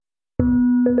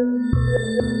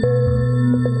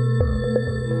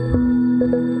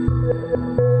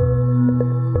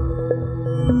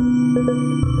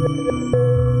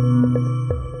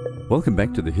Welcome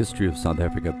back to the History of South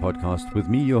Africa podcast with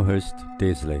me, your host,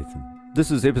 Des Latham.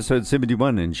 This is episode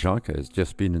 71, and Shaka has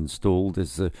just been installed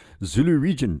as the Zulu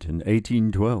regent in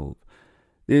 1812.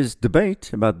 There's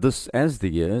debate about this as the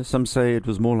year. Some say it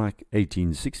was more like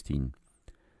 1816.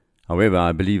 However,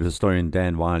 I believe historian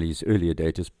Dan Wiley's earlier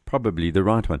date is probably the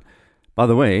right one. By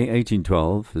the way,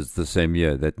 1812 is the same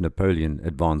year that Napoleon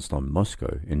advanced on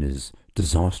Moscow in his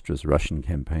disastrous Russian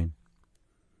campaign.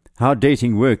 How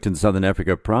dating worked in southern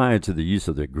Africa prior to the use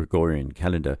of the Gregorian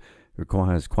calendar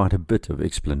requires quite a bit of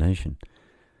explanation.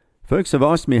 Folks have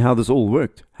asked me how this all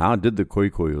worked. How did the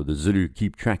Khoikhoi or the Zulu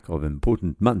keep track of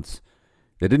important months?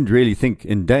 They didn't really think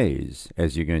in days,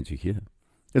 as you're going to hear.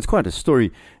 It's quite a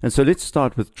story, and so let's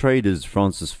start with traders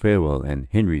Francis Farewell and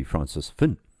Henry Francis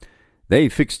Finn. They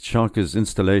fixed Shaka's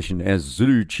installation as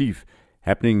Zulu chief,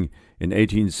 happening in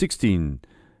 1816.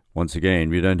 Once again,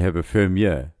 we don't have a firm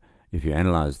year if you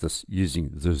analyze this using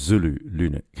the Zulu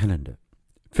lunar calendar.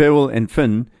 Farewell and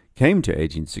Finn came to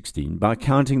 1816 by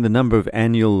counting the number of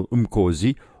annual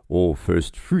Umkhosi, or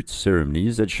first fruits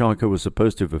ceremonies, that Shaka was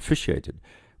supposed to have officiated,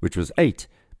 which was 8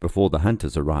 before the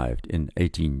hunters arrived in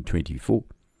 1824.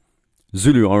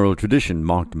 Zulu oral tradition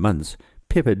marked months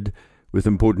peppered with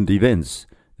important events: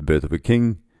 the birth of a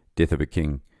king, death of a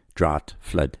king, drought,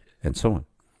 flood, and so on.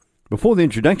 Before the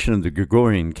introduction of the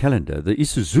Gregorian calendar, the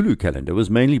isiZulu calendar was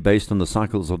mainly based on the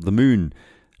cycles of the moon,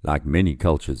 like many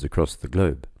cultures across the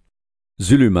globe.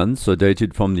 Zulu months are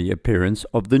dated from the appearance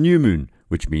of the new moon,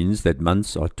 which means that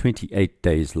months are 28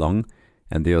 days long,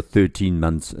 and there are 13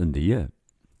 months in the year.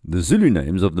 The Zulu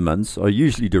names of the months are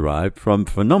usually derived from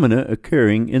phenomena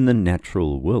occurring in the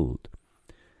natural world.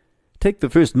 Take the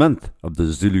first month of the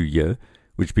Zulu year,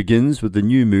 which begins with the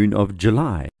new moon of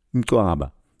July,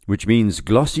 Mqwaba, which means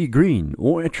glossy green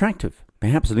or attractive,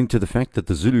 perhaps linked to the fact that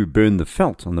the Zulu burn the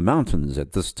veld on the mountains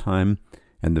at this time,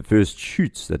 and the first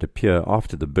shoots that appear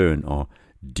after the burn are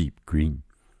deep green.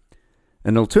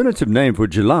 An alternative name for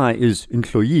July is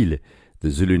Nhloyile,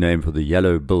 the Zulu name for the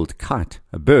yellow-billed kite,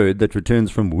 a bird that returns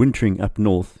from wintering up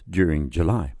north during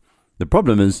July. The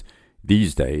problem is,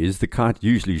 these days, the kite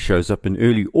usually shows up in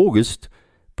early August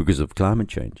because of climate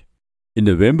change. In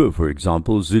November, for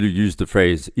example, Zulu used the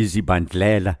phrase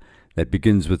Izibandlela that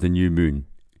begins with the new moon.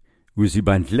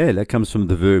 Uzibandlela comes from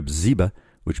the verb ziba,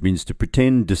 which means to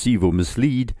pretend, deceive or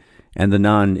mislead, and the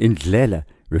noun indlela,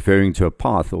 referring to a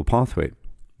path or pathway.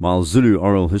 While Zulu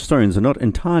oral historians are not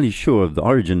entirely sure of the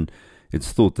origin,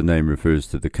 it's thought the name refers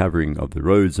to the covering of the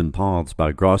roads and paths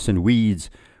by grass and weeds,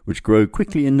 which grow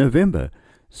quickly in November,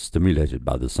 stimulated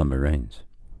by the summer rains.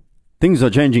 Things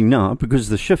are changing now because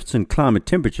the shifts in climate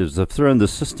temperatures have thrown the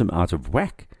system out of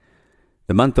whack.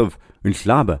 The month of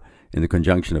Inhlaba, in the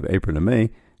conjunction of April and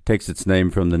May, takes its name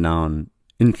from the noun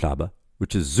Inhlaba,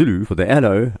 which is Zulu for the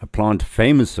aloe, a plant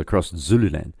famous across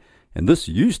Zululand, and this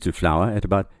used to flower at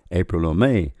about April or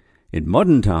May. In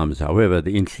modern times, however,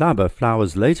 the Inhlaba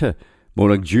flowers later, more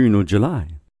like June or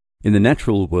July. In the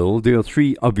natural world, there are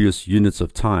 3 obvious units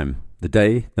of time: the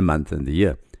day, the month, and the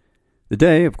year. The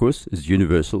day, of course, is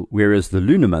universal, whereas the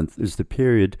lunar month is the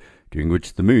period during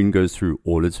which the moon goes through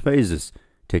all its phases,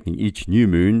 taking each new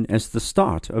moon as the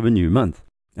start of a new month.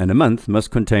 And a month must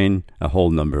contain a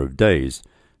whole number of days.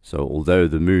 So although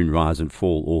the moon rise and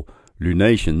fall, or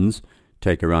lunations,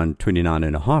 take around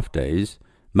 29.5 days,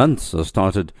 months are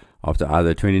started after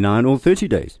either 29 or 30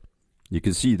 days. You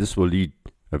can see this will lead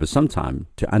over some time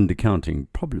to undercounting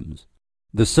problems.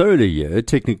 The solar year,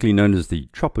 technically known as the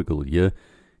tropical year,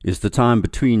 is the time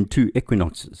between 2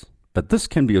 equinoxes, but this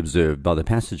can be observed by the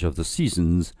passage of the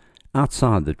seasons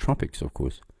outside the tropics, of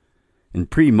course. In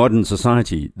pre-modern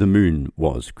society, the moon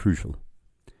was crucial.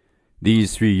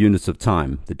 These 3 units of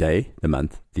time, the day, the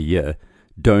month, the year,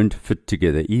 don't fit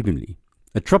together evenly.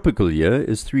 A tropical year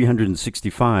is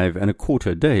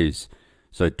 365.25 days,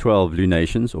 so 12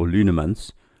 lunations or lunar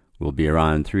months will be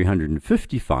around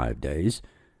 355 days,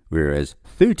 whereas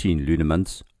 13 lunar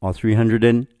months are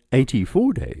 384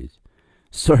 days.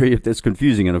 Sorry if that's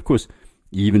confusing, and of course,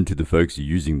 even to the folks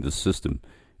using this system,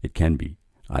 it can be.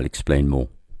 I'll explain more.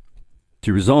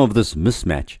 To resolve this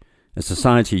mismatch, a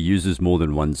society uses more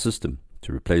than one system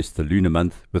to replace the lunar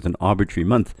month with an arbitrary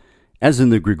month, as in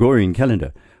the Gregorian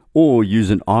calendar, or use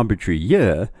an arbitrary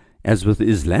year, as with the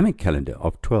Islamic calendar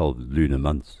of 12 lunar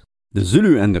months. The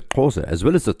Zulu and the Xhosa, as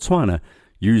well as the Tswana,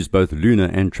 use both lunar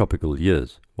and tropical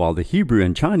years, while the Hebrew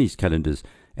and Chinese calendars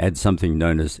add something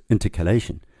known as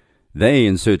intercalation. They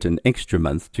insert an extra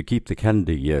month to keep the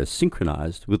calendar year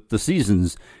synchronized with the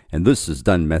seasons, and this is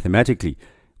done mathematically,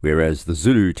 whereas the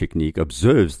Zulu technique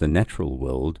observes the natural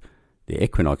world, the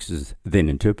equinoxes then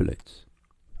interpolates.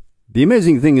 The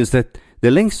amazing thing is that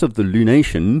the lengths of the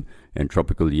lunation and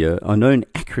tropical year are known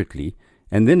accurately,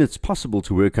 and then it's possible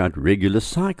to work out regular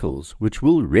cycles which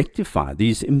will rectify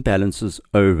these imbalances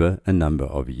over a number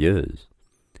of years.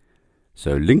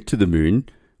 So linked to the moon,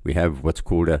 we have what's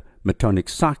called a metonic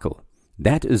cycle.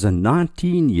 That is a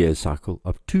 19-year cycle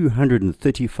of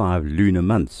 235 lunar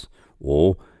months,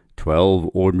 or 12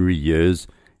 ordinary years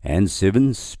and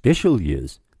 7 special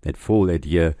years that fall at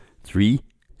year 3,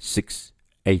 6,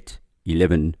 8,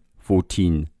 11,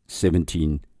 14,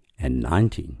 17, and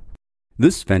 19.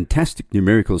 This fantastic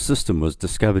numerical system was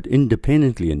discovered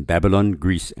independently in Babylon,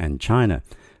 Greece, and China,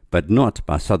 but not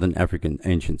by Southern African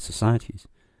ancient societies.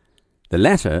 The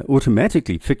latter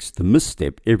automatically fixed the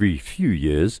misstep every few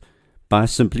years by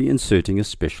simply inserting a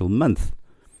special month.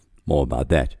 More about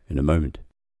that in a moment.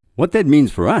 What that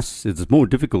means for us is it's more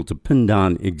difficult to pin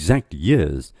down exact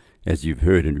years, as you've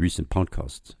heard in recent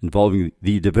podcasts, involving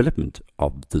the development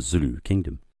of the Zulu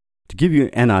kingdom. To give you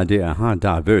an idea how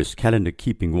diverse calendar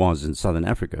keeping was in southern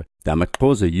Africa, the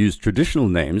Amaxhosa used traditional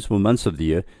names for months of the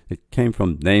year that came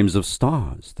from names of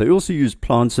stars. They also used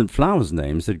plants and flowers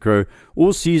names that grow,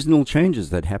 or seasonal changes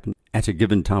that happen at a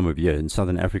given time of year in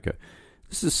southern Africa.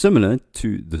 This is similar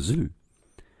to the Zulu.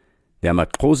 The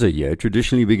Amaxhosa year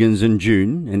traditionally begins in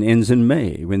June and ends in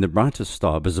May, when the brightest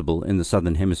star visible in the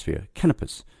southern hemisphere,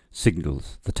 Canopus,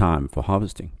 signals the time for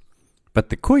harvesting. But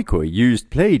the Khoikhoi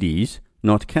used Pleiades,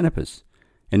 not Canopus,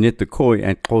 and yet the Khoi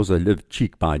and Xhosa lived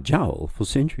cheek by jowl for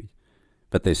centuries.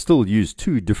 But they still used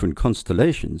two different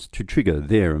constellations to trigger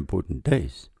their important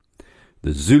days.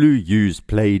 The Zulu used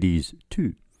Pleiades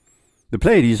too. The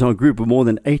Pleiades are a group of more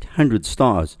than 800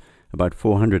 stars, about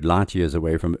 400 light years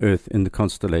away from Earth in the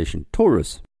constellation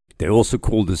Taurus. They're also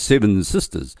called the Seven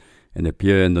Sisters and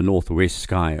appear in the northwest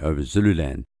sky over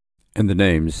Zululand. And the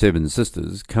name Seven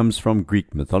Sisters comes from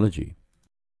Greek mythology.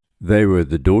 They were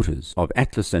the daughters of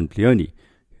Atlas and Pleione,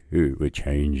 who were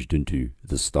changed into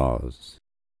the stars.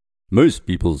 Most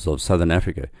peoples of southern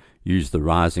Africa use the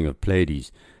rising of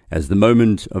Pleiades as the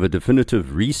moment of a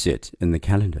definitive reset in the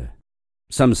calendar.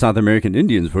 Some South American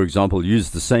Indians, for example, use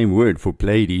the same word for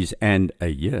Pleiades and a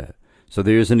year. So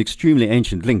there is an extremely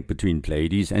ancient link between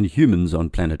Pleiades and humans on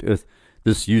planet Earth.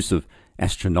 This use of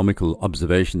astronomical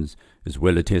observations is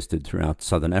well attested throughout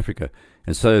southern Africa,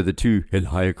 and so the two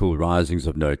heliacal risings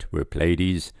of note were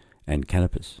Pleiades and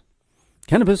Canopus.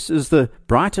 Canopus is the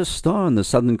brightest star in the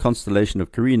southern constellation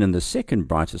of Carina and the second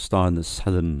brightest star in the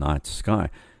southern night sky.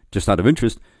 Just out of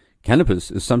interest, Canopus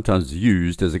is sometimes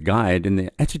used as a guide in the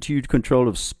attitude control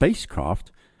of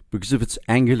spacecraft because of its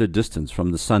angular distance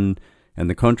from the sun and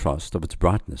the contrast of its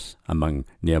brightness among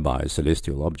nearby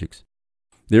celestial objects.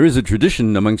 There is a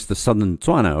tradition amongst the southern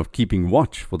Tswana of keeping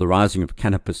watch for the rising of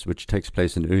Canopus, which takes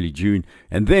place in early June,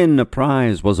 and then a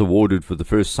prize was awarded for the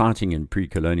first sighting in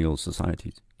pre-colonial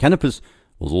societies. Canopus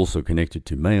was also connected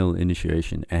to male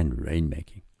initiation and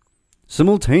rainmaking.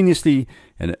 Simultaneously,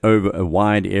 and over a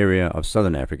wide area of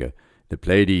southern Africa, the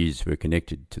Pleiades were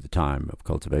connected to the time of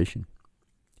cultivation.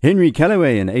 Henry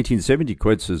Callaway in 1870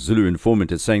 quotes a Zulu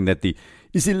informant as saying that the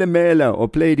Isilimela or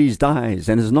Pleiades dies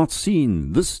and is not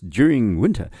seen this during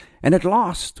winter, and at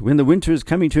last, when the winter is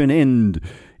coming to an end,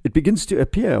 it begins to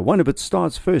appear. One of its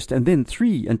stars first, and then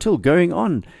three, until going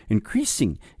on,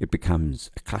 increasing, it becomes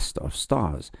a cluster of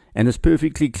stars, and is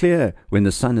perfectly clear when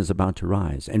the sun is about to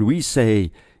rise, and we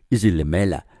say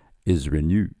Isilimela is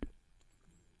renewed.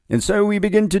 And so we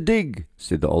begin to dig,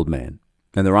 said the old man,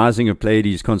 and the rising of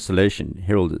Pleiades constellation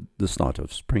heralded the start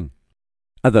of spring.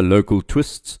 Other local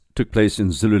twists took place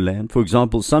in Zululand. For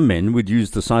example, some men would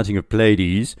use the sighting of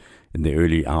Pleiades in the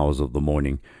early hours of the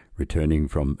morning, returning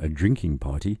from a drinking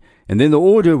party, and then the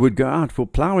order would go out for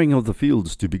ploughing of the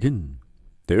fields to begin.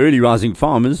 The early rising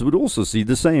farmers would also see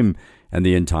the same, and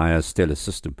the entire stellar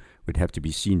system would have to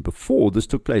be seen before this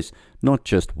took place, not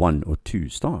just one or two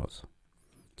stars.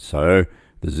 So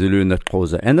the Zulu and the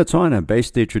Xhosa and the Tswana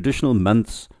based their traditional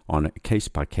months on a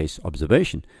case-by-case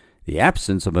observation. The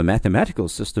absence of a mathematical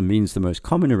system means the most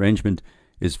common arrangement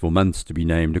is for months to be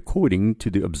named according to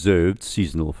the observed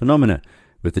seasonal phenomena,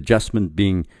 with adjustment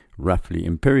being roughly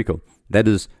empirical. That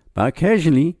is, by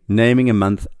occasionally naming a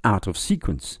month out of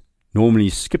sequence, normally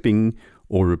skipping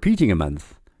or repeating a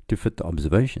month to fit the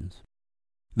observations.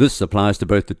 This applies to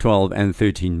both the 12 and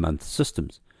 13-month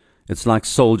systems. It's like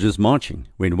soldiers marching.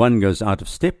 When one goes out of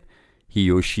step,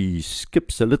 he or she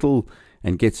skips a little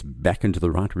and gets back into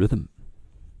the right rhythm.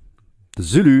 The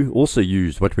Zulu also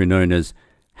used what were known as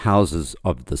houses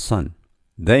of the sun.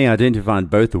 They identified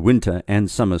both the winter and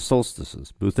summer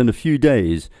solstices within a few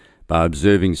days by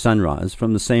observing sunrise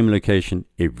from the same location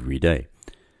every day.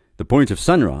 The point of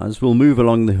sunrise will move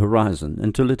along the horizon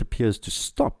until it appears to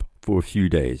stop for a few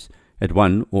days at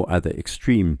one or other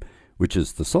extreme, which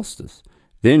is the solstice,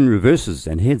 then reverses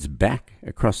and heads back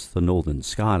across the northern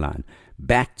skyline,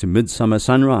 back to midsummer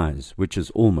sunrise, which is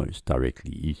almost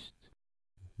directly east.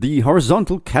 The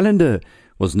horizontal calendar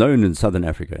was known in southern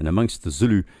Africa, and amongst the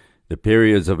Zulu, the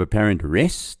periods of apparent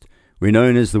rest were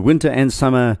known as the winter and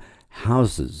summer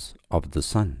houses of the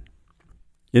sun.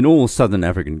 In all southern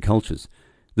African cultures,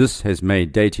 this has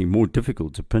made dating more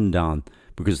difficult to pin down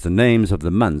because the names of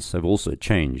the months have also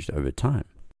changed over time.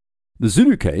 The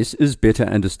Zulu case is better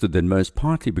understood than most,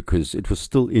 partly because it was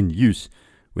still in use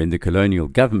when the colonial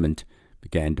government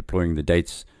began deploying the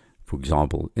dates, for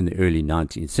example, in the early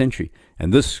 19th century,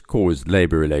 and this caused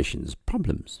labor relations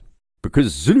problems.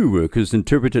 Because Zulu workers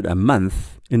interpreted a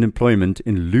month in employment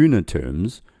in lunar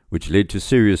terms, which led to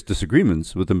serious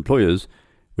disagreements with employers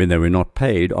when they were not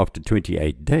paid after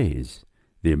 28 days,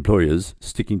 the employers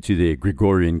sticking to their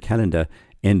Gregorian calendar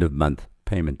end-of-month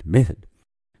payment method.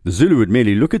 The Zulu would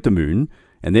merely look at the moon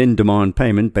and then demand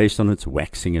payment based on its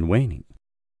waxing and waning.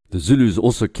 The Zulus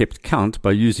also kept count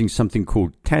by using something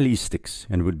called tally sticks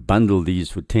and would bundle these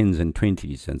for 10s and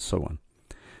 20s and so on.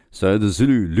 So the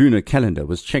Zulu lunar calendar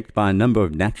was checked by a number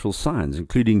of natural signs,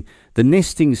 including the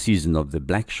nesting season of the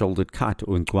black-shouldered kite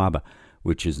or nkwaba,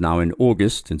 which is now in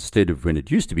August instead of when it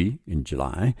used to be in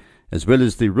July, as well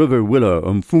as the river willow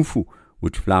umfumfu,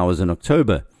 which flowers in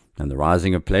October, and the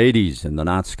rising of Pleiades in the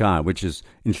night sky, which is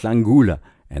in Hlangula,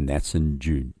 and that's in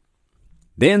June.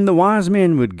 Then the wise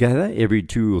men would gather every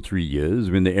 2 or 3 years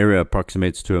when the era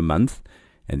approximates to a month,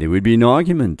 and there would be an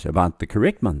argument about the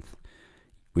correct month,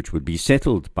 which would be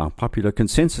settled by popular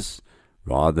consensus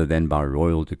rather than by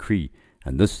royal decree,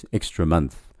 and this extra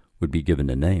month would be given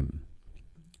a name.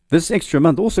 This extra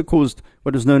month also caused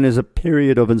what is known as a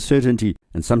period of uncertainty,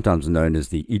 and sometimes known as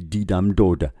the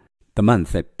Ididamdoda, the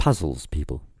month that puzzles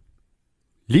people.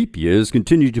 Leap years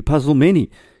continue to puzzle many,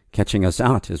 catching us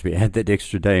out as we add that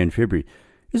extra day in February.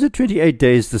 Is it 28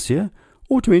 days this year,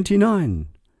 or 29?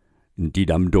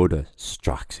 Ididamdoda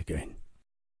strikes again.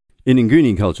 In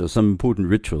Nguni culture, some important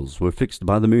rituals were fixed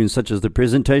by the moon, such as the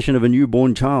presentation of a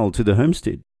newborn child to the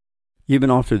homestead. Even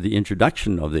after the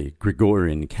introduction of the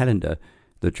Gregorian calendar,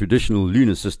 the traditional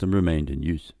lunar system remained in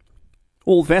use.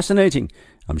 All fascinating,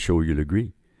 I'm sure you'll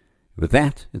agree. With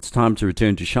that, it's time to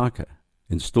return to Shaka,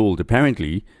 installed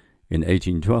apparently in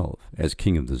 1812 as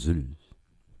King of the Zulus.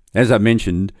 As I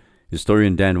mentioned,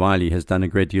 historian Dan Wiley has done a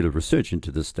great deal of research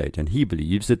into this date, and he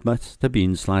believes it must have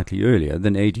been slightly earlier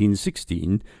than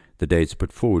 1816, the dates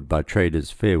put forward by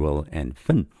traders Farewell and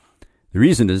Finn. The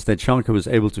reason is that Shaka was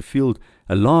able to field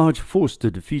a large force to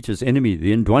defeat his enemy,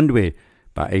 the Ndwandwe,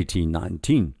 by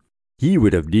 1819. He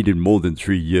would have needed more than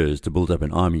 3 years to build up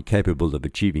an army capable of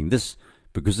achieving this,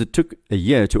 because it took a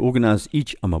year to organize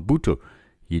each Amabuto.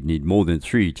 He'd need more than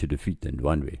 3 to defeat the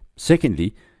Ndwandwe.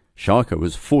 Secondly, Shaka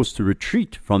was forced to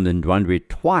retreat from the Ndwandwe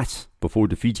twice before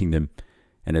defeating them,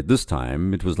 and at this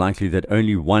time it was likely that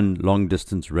only one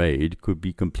long-distance raid could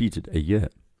be completed a year.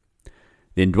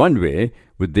 The Ndwandwe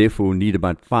would therefore need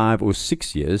about 5 or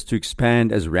 6 years to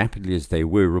expand as rapidly as they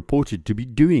were reported to be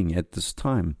doing at this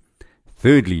time.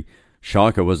 Thirdly,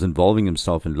 Shaka was involving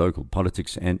himself in local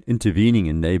politics and intervening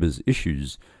in neighbors'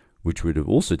 issues, which would have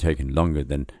also taken longer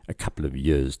than a couple of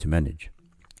years to manage.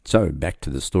 So, back to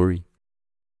the story.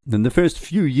 In the first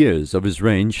few years of his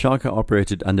reign, Shaka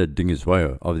operated under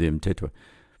Dingiswayo of the Mtetwa.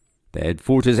 They had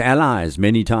fought as allies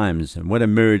many times, and what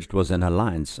emerged was an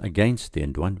alliance against the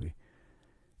Ndwandwe.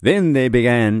 Then they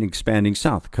began expanding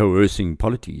south, coercing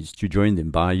polities to join them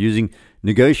by using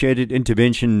negotiated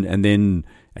intervention and then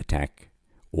attack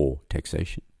or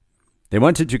taxation. They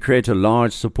wanted to create a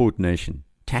large support nation,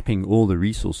 tapping all the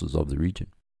resources of the region.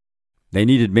 They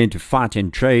needed men to fight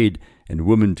and trade, and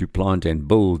women to plant and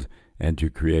build, and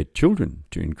to create children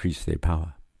to increase their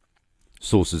power.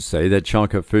 Sources say that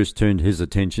Shaka first turned his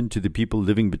attention to the people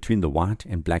living between the White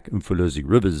and Black Umfolozi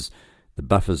rivers, the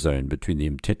buffer zone between the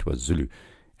Mtetwa Zulu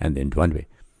and the Ndwandwe.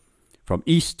 From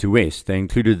east to west, they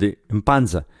included the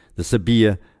Mpanza, the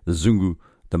Sabia, the Zungu,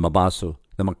 the Mabaso,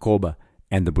 the Makoba,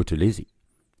 and the Buthelezi.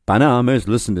 By now, most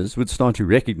listeners would start to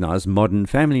recognize modern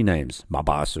family names,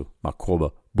 Mabaso,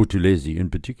 Makoba, Buthelezi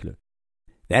in particular.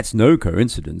 That's no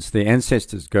coincidence. Their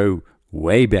ancestors go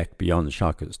way back beyond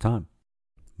Shaka's time.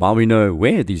 While we know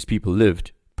where these people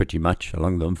lived, pretty much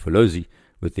along the Umfolozi,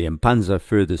 with the Mpanza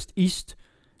furthest east,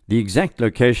 the exact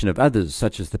location of others,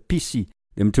 such as the Pisi,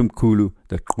 the Mtumkulu,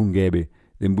 the Kungebe,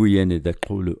 the Mbuyene, the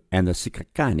Kulu, and the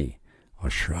Sikakani, are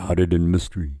shrouded in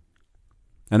mystery.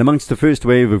 And amongst the first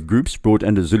wave of groups brought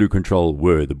under Zulu control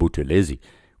were the Buthelezi,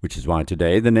 which is why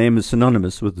today the name is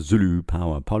synonymous with Zulu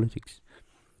power politics.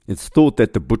 It's thought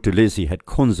that the Buthelezi had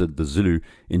conquered the Zulu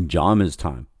in Jama's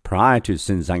time, prior to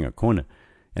Senzanga Kona,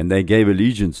 and they gave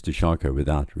allegiance to Shaka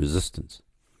without resistance.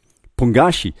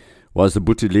 Pungashi was the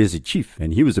Buthelezi chief,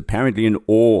 and he was apparently in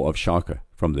awe of Shaka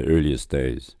from the earliest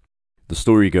days. The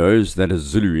story goes that a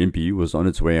Zulu impi was on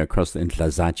its way across the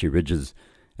Nhlazatshe ridges,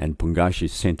 and Pungashi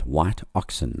sent white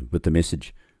oxen with the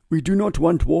message, "We do not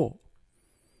want war."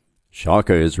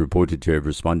 Shaka is reported to have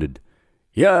responded,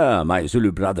 "Here, my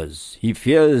Zulu brothers, he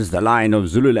fears the line of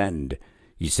Zululand.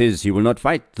 He says he will not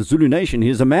fight the Zulu nation. He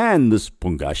is a man, this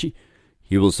Pungashi.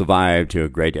 He will survive to a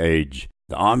great age.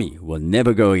 The army will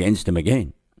never go against him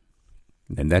again."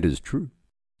 And that is true.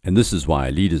 And this is why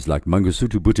leaders like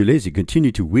Mangosuthu Buthelezi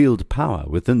continue to wield power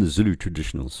within the Zulu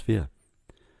traditional sphere.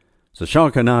 So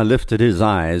Shaka now lifted his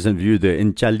eyes and viewed the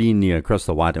Inchalini across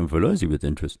the White Mfolozi with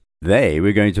interest. They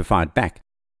were going to fight back.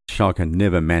 Shaka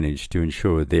never managed to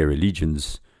ensure their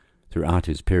allegiance throughout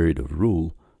his period of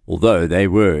rule, although they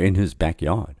were in his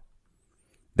backyard.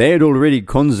 They had already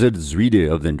conquered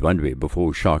Zwide of the Ndwandwe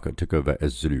before Shaka took over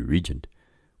as Zulu regent.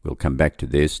 We'll come back to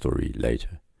their story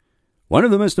later. One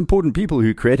of the most important people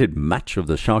who created much of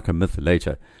the Shaka myth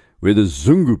later were the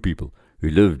Zungu people, who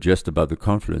lived just above the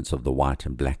confluence of the White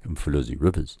and Black Mfolozi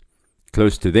rivers.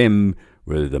 Close to them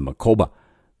were the Makoba,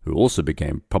 who also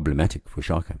became problematic for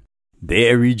Shaka.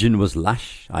 Their region was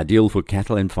lush, ideal for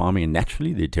cattle and farming, and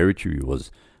naturally their territory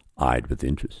was eyed with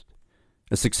interest.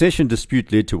 A succession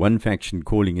dispute led to one faction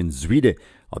calling in Zwide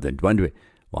of the Ndwandwe,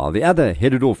 while the other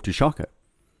headed off to Shaka.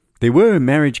 There were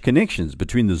marriage connections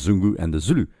between the Zungu and the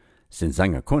Zulu, since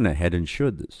Zangakona had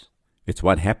ensured this. It's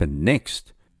what happened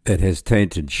next that has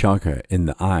tainted Shaka in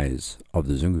the eyes of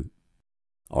the Zungu.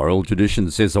 Oral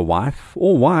tradition says a wife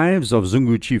or wives of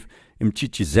Zungu chief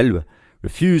Mchichizelwa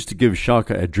refused to give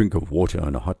Shaka a drink of water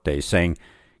on a hot day, saying,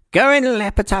 "Go and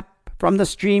lap it up from the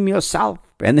stream yourself,"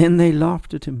 and then they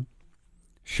laughed at him.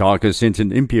 Shaka sent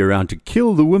an impi around to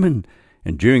kill the women,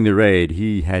 and during the raid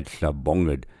he had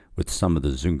hlabonged with some of the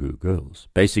Zungu girls,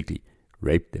 basically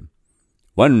raped them.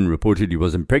 One reported he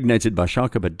was impregnated by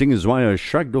Shaka, but Dingiswayo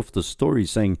shrugged off the story,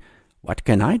 saying, "What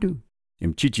can I do?"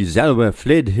 Mchichizelwa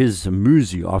fled his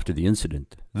Muzi after the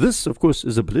incident. This, of course,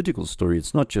 is a political story.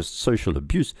 It's not just social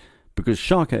abuse, because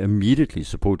Shaka immediately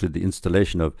supported the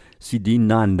installation of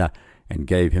Sidinanda and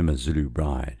gave him a Zulu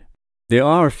bride. There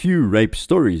are a few rape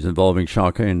stories involving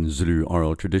Shaka in Zulu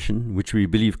oral tradition, which we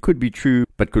believe could be true,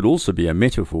 but could also be a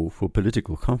metaphor for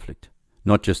political conflict,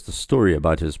 not just a story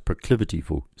about his proclivity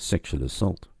for sexual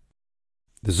assault.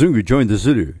 The Zungu joined the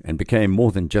Zulu and became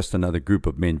more than just another group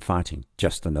of men fighting,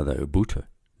 just another Ubuntu.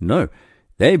 No,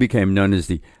 they became known as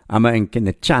the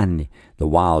Amankenichani, the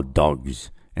wild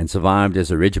dogs, and survived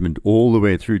as a regiment all the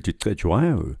way through to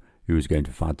Cetshwayo, who was going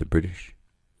to fight the British.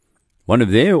 One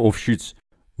of their offshoots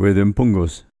were the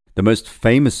Mpungos, the most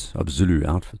famous of Zulu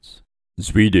outfits.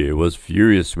 Zwide was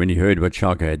furious when he heard what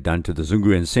Shaka had done to the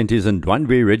Zungu and sent his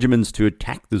Ndwandwe regiments to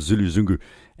attack the Zulu Zungu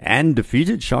and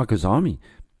defeated Shaka's army.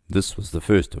 This was the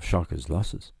first of Shaka's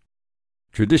losses.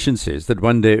 Tradition says that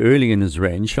one day early in his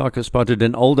reign, Shaka spotted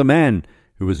an older man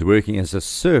who was working as a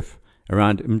serf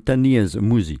around Mtania's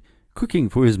Umuzi, cooking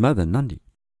for his mother Nandi.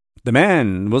 The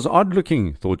man was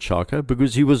odd-looking, thought Shaka,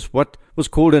 because he was what was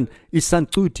called an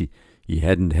Isantuti. He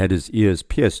hadn't had his ears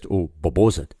pierced or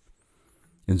bobozed.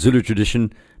 In Zulu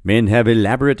tradition, men have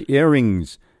elaborate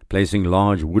earrings, placing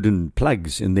large wooden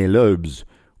plugs in their lobes,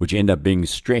 which end up being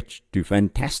stretched to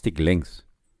fantastic lengths.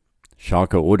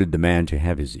 Shaka ordered the man to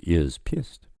have his ears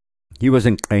pierced. He was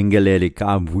Nqengelele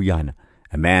Kamvuyana,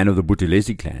 a man of the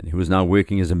Buthelezi clan, who was now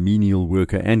working as a menial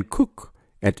worker and cook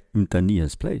at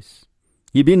Mtania's place.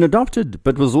 He had been adopted,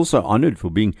 but was also honored for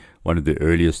being one of the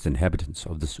earliest inhabitants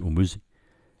of this Umuzi.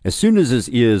 As soon as his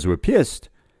ears were pierced,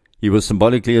 he was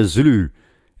symbolically a Zulu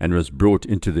and was brought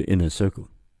into the inner circle.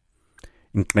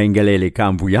 Nqengelele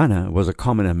Kamvuyana was a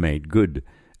commoner made good,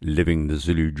 living the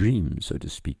Zulu dream, so to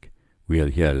speak.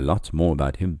 We'll hear lots more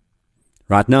about him.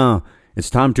 Right now, it's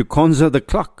time to conjure the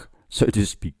clock, so to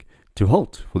speak, to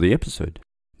halt for the episode.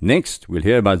 Next, we'll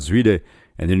hear about Zwide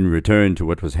and then return to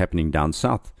what was happening down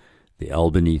south. The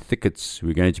Albany thickets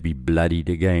were going to be bloodied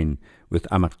again, with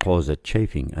Amakhoza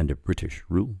chafing under British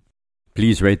rule.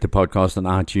 Please rate the podcast on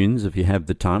iTunes if you have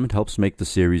the time. It helps make the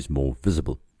series more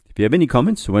visible. If you have any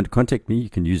comments or want to contact me, you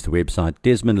can use the website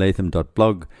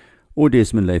desmondlatham.blog or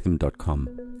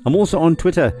desmondlatham.com. I'm also on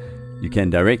Twitter. You can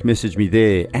direct message me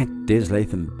there at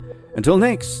DesLatham. Until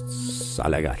next,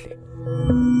 Salagahle.